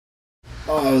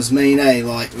Oh, it was mean, eh?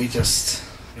 Like, we just,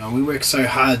 we worked so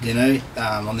hard,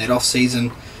 on that off season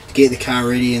to get the car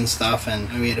ready and stuff, and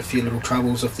we had a few little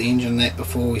troubles with the engine that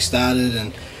before we started,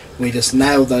 and we just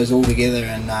nailed those all together,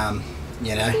 and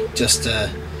just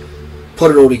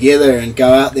put it all together and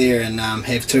go out there and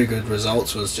have 2 good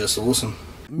results was just awesome.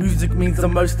 Music means the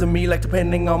most to me, like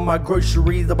depending on my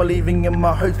groceries, or believing in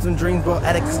my hopes and dreams, but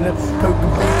addicts and coke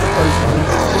and beans supposed to me.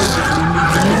 Musically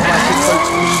music is like it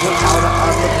coach me, without a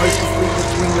eye supposed to sleep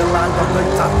between the lines of no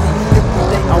top. Every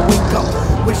day I wake up,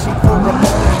 wishing for a moment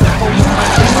to hold my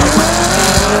hand, my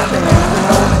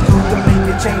right to make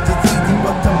a change it's easy,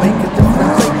 but to make a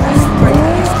difference, it's great,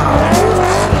 it's hard,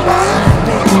 it's bottom,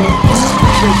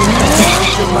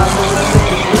 my Lord, I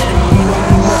think it's written, you don't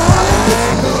need more politics.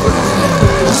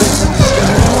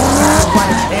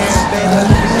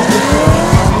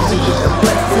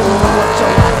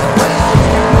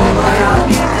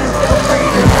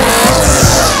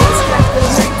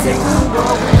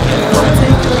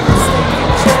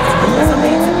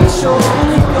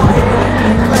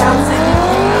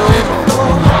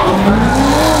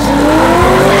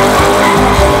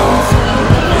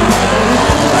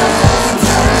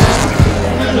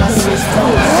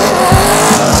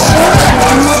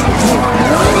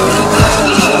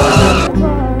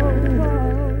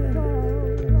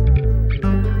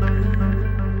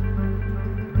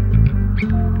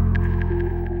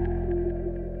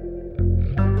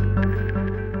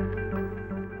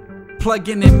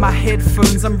 Plugging in my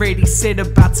headphones, I'm ready, set,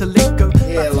 about to let go.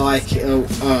 Yeah, like,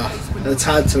 it's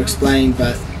hard to explain,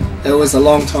 but it was a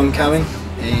long time coming.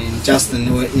 And Justin,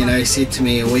 said to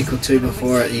me a week or 2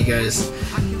 before it, he goes,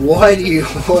 why do you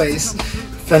always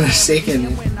finish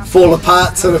second, fall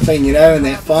apart sort of thing, in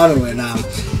that final? And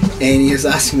he was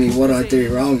asking me what I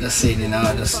do wrong. I said,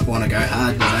 I just want to go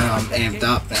hard, I'm amped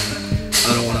up and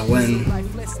I don't want to win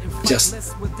just,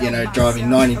 driving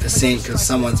 90% because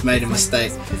someone's made a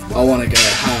mistake. I want to go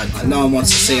hard. No one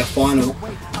wants to see a final,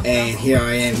 and here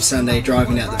I am Sunday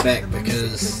driving out the back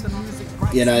because,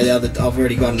 I've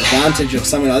already got an advantage or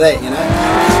something like that,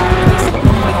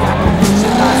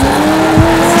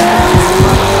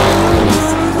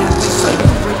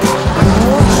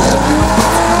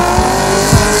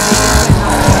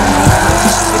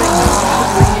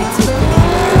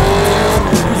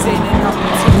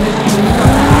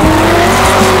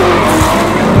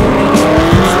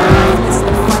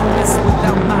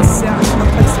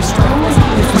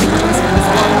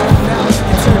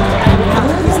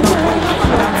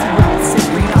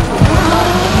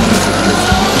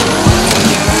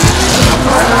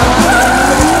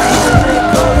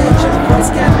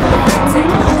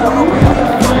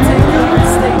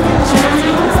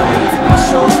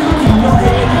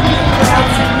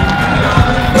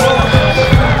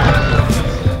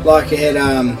 Like I had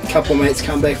a couple of mates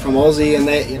come back from Aussie and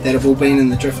that have all been in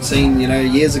the drift scene,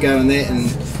 years ago and that, and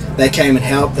they came and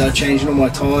helped. They were changing all my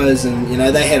tyres, and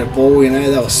they had a ball. They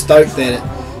were stoked that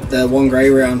the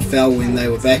Whangarei round fell when they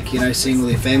were back. Seeing all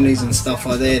their families and stuff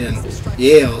like that. And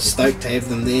yeah, I was stoked to have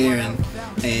them there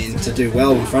and to do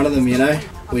well in front of them.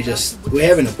 We're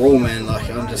having a brawl, man. Like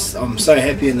I'm so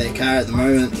happy in that car at the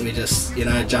moment. We just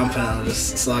jumping.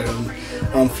 It's like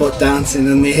I'm foot dancing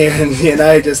in there, and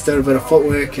just doing a bit of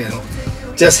footwork and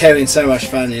just having so much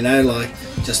fun. Like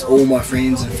just all my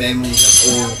friends and family just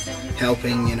all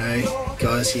helping.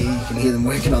 Guys here, you can hear them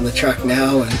working on the truck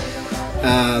now,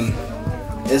 and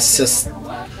it's just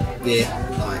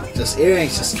just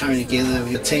everything's just coming together.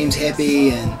 The team's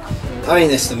happy, and I mean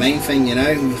that's the main thing.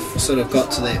 We've sort of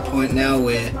got to that point now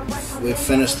where we've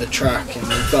finished the truck and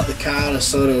we've got the car to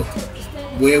sort of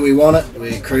where we want it.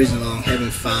 We're cruising along, having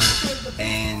fun,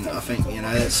 and I think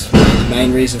that's one of the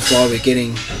main reasons why we're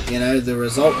getting the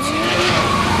results.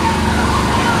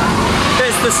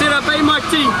 That's the setup, eh, Mike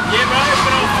T? Yeah, bro.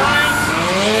 Put on frames.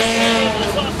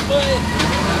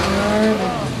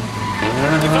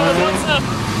 You fellas want some?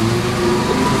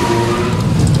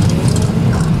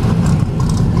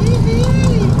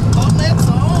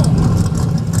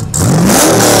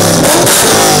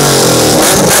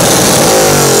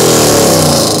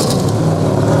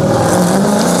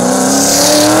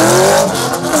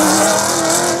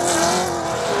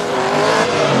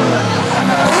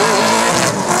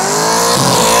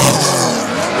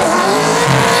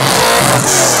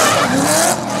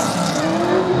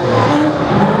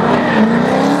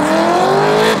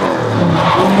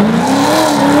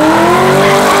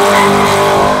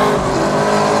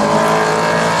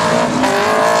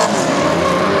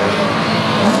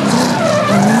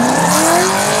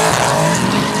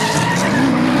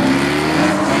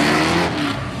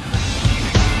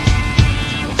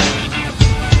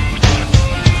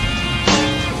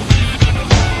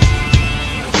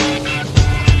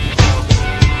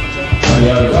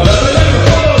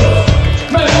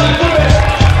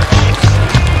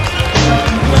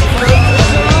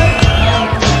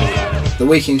 The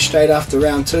weekend straight after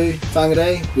round 2,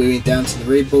 Whangarei, we went down to the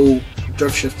Red Bull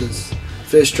Drift Shifters.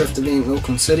 First drift event in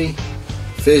Auckland City.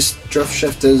 First drift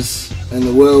shifters in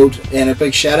the world, and a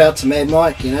big shout out to Mad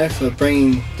Mike, you know, for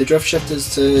bringing the drift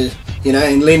shifters to, you know,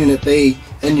 and letting it be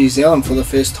in New Zealand for the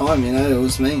first time, you know, it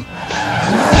was me.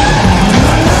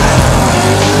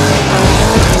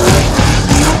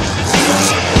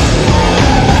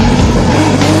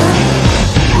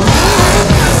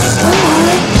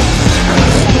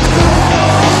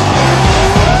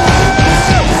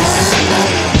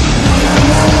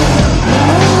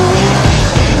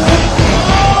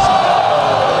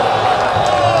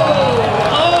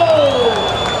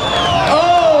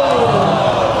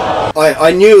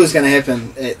 I knew it was going to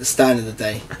happen at the start of the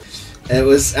day. It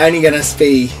was only going to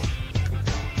be,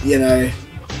 you know,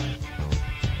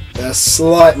 a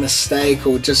slight mistake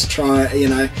or just try, you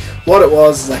know. What it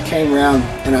was is I came around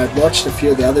and I watched a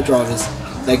few of the other drivers.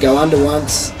 They go under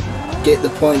once, get the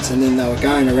points, and then they were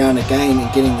going around again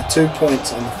and getting the 2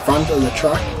 points on the front of the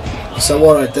truck. So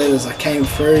what I did is I came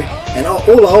through, and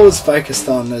all I was focused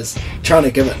on is trying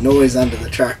to give it noise under the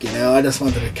truck, you know. I just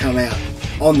wanted to come out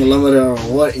on the limiter or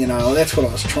what, you know, that's what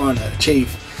I was trying to achieve.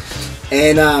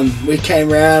 And we came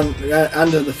round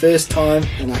under the first time,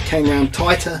 and I came round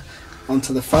tighter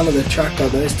onto the front of the truck,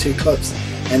 got those 2 clips,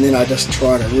 and then I just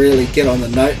tried to really get on the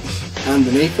note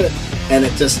underneath it, and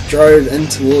it just drove in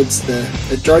towards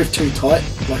it drove too tight,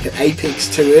 like an apex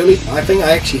too early. I think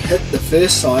I actually hit the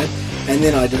first side, and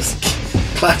then I just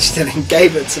clutched it and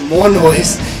gave it some more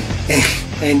noise,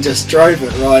 and just drove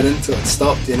it right into it,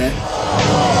 stopped, you know.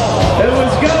 It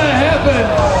was gonna happen.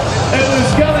 It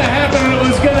was gonna happen, and it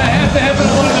was gonna have to happen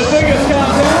at one of the biggest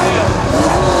cars out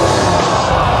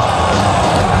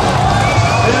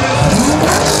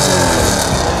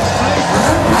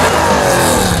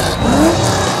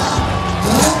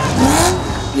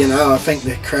there. You know, I think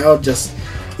the crowd just,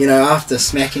 you know, after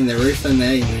smacking the roof in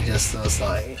there, I was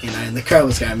like, you know, and the crowd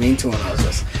was going mental, and I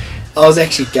was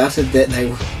actually gutted that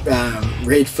they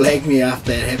red flagged me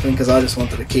after that happened, because I just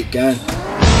wanted to keep going.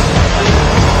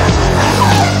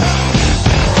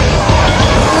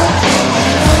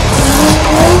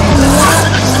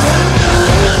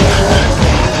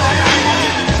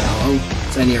 Oh,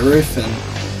 it's only a roof, and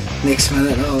next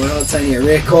minute, oh well, it's only a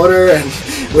rear quarter, and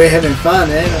we're having fun,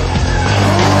 eh?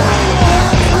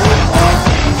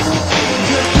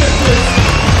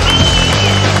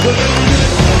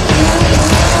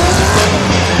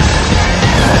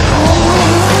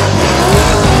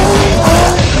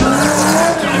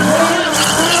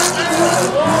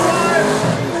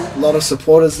 A lot of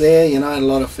supporters there, you know, a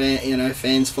lot of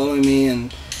fans following me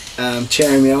and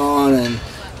cheering me on, and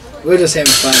we were just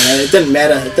having fun. You know? It didn't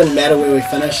matter where we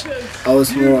finished. I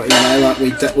was more, you know,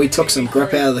 like we took some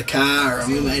grip out of the car,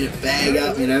 and we made it bag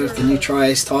up, you know, with the new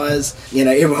Tri-Ace tyres. You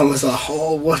know, everyone was like,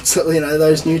 oh, what's it, you know,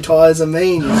 those new tyres are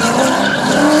mean.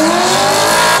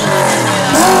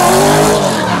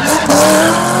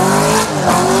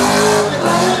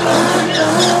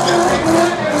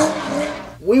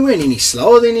 We weren't any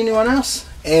slower than anyone else,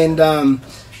 and I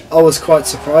was quite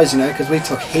surprised, you know, because we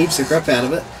took heaps of grip out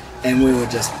of it, and we were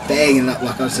just bagging it up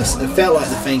like it felt like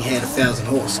the thing had 1,000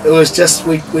 horse. It was just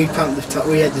we pumped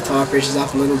we had the tyre pressures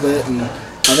up a little bit, and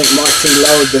I think Mike T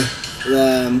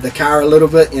lowered the car a little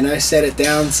bit, you know, sat it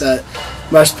down, so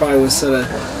most probably was sort of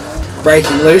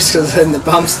breaking loose because in the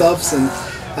bump stops, and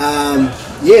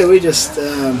yeah, we just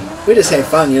had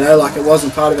fun, you know, like it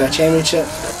wasn't part of our championship.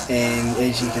 And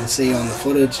as you can see on the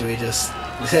footage, it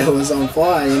was on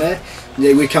fire, you know.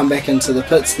 Yeah, we come back into the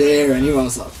pits there, and everyone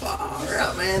was like, "Far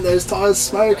out, man! Those tyres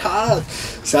smoke hard."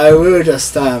 So we were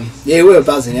just, yeah, we were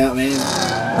buzzing out, man.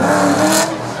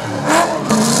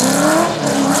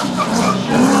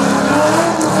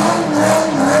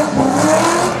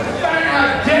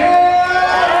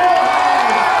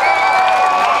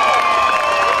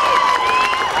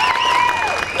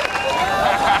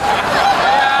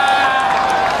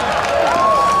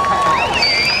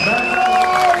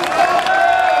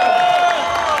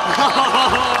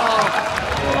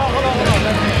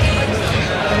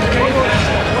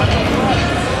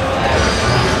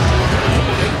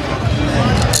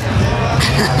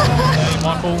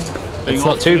 It's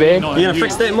not too bad. You gonna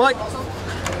fix that, Mike?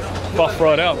 Buff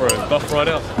right out, bro. Buff right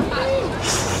out.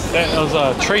 That was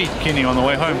a tree, Kenny, on the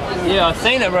way home. Yeah, I've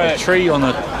seen it, bro. A tree it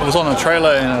was on a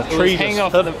trailer, and a tree hanging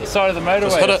off the side of the motorway.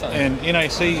 Just hit it, and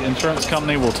NAC Insurance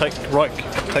Company will take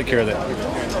care of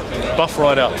that. Buff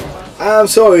right out.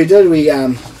 So what we did,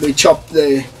 we chopped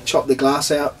the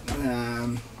glass out,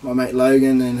 my mate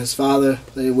Logan and his father,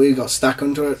 we got stuck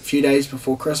into it a few days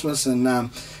before Christmas and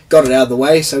got it out of the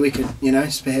way so we could, you know,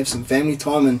 have some family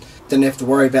time and didn't have to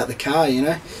worry about the car, you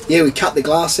know. Yeah, we cut the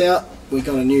glass out, we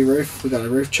got a new roof, we got a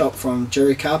roof chop from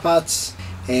Jury Car Parts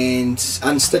and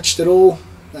unstitched it all,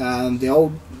 the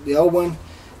old one,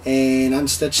 and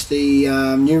unstitched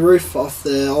the new roof off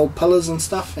the old pillars and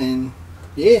stuff, and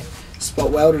yeah,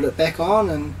 spot welded it back on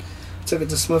and took it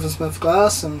to Smith & Smith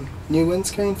Glass and new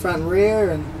windscreen front and rear,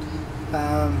 and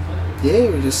yeah,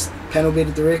 we just panel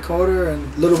bedded the rear quarter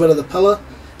and a little bit of the pillar,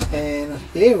 and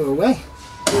yeah, we're away.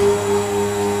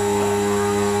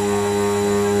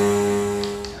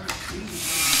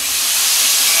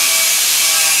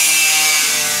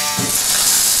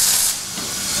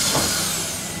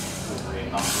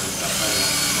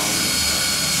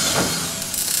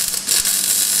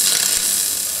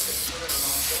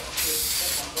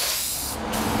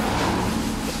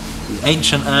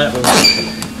 Ancient art of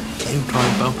game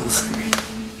prime bumpers.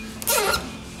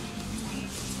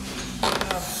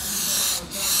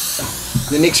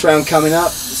 The next round coming up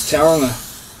is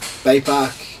Tauranga Bay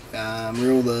Park,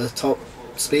 where all the top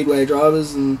speedway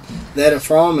drivers and that are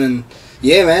from, and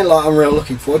yeah, man, like I'm real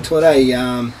looking forward to it.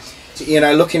 You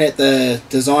know, looking at the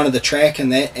design of the track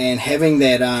and that, and having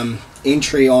that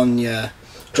entry on your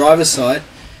driver's side,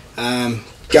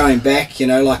 going back, you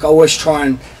know, like I always try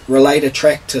and relate a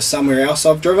track to somewhere else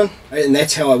I've driven, and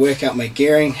that's how I work out my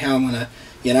gearing, how I'm gonna,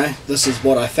 you know, this is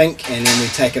what I think, and then we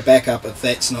take it back up if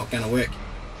that's not going to work.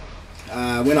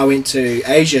 When I went to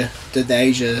Asia, did the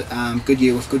Asia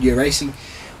Goodyear with Goodyear Racing,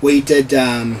 we did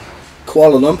Kuala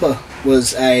Lumpur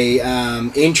was a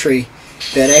entry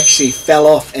that actually fell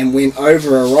off and went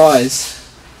over a rise,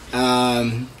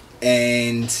 and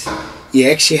you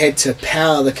actually had to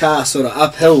power the car sort of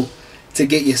uphill to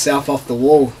get yourself off the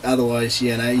wall, otherwise,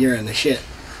 you know, you're in the shit.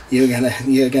 You're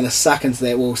gonna suck into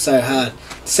that wall so hard.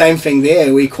 Same thing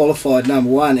there, we qualified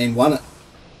 #1 and won it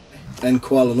in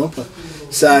Kuala Lumpur.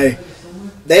 So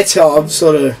that's how I'm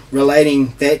sort of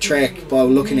relating that track by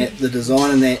looking at the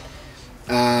design and that.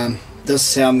 This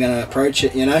is how I'm going to approach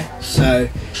it, you know. So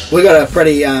we got a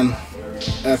pretty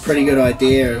good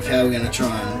idea of how we're going to try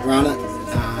and run it.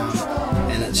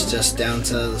 And it's just down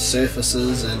to the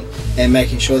surfaces and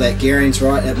making sure that gearing's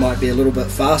right. It might be a little bit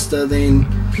faster than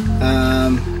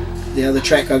the other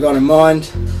track I got in mind,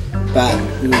 but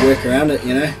we'll work around it,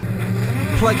 you know.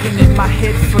 Plugging in my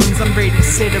headphones, I'm ready,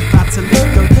 set, about to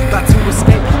let go, about to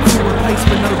escape to a place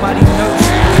where nobody knows.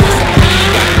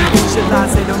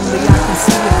 Visualize it, only I can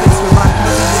see a place where I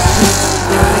can see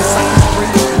a place I can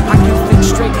breathe. I can think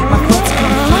straight, my thoughts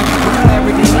come through with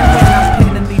clarity when I'm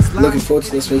penning these lines. Looking forward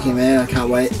to this weekend, man. I can't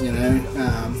wait, you know.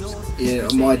 Yeah,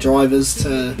 my drive is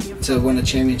to win a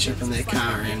championship in that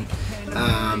car, and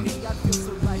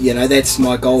you know, that's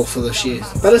my goal for this year.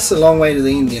 But it's a long way to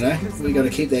the end, you know. We got to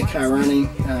keep that car running.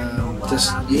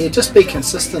 Just be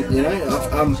consistent, you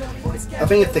know. I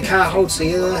think if the car holds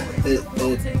together, it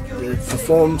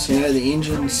performs. You know, the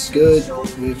engine's good.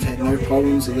 We've had no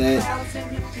problems with that.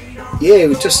 Yeah,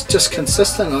 we're just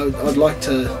consistent. I'd like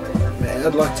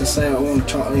to say I want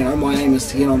to try. You know, my aim is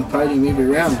to get on the podium every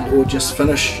round, or just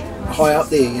finish high up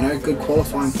there. You know, good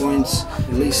qualifying points,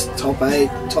 at least top 8,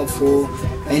 top 4,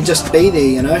 and just be there.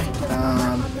 You know,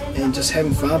 and just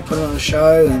having fun, putting on a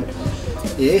show, and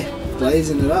yeah,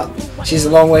 blazing it up. She's a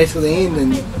long way to the end,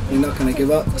 and we're not going to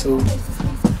give up till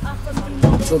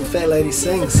the fat lady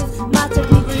sings.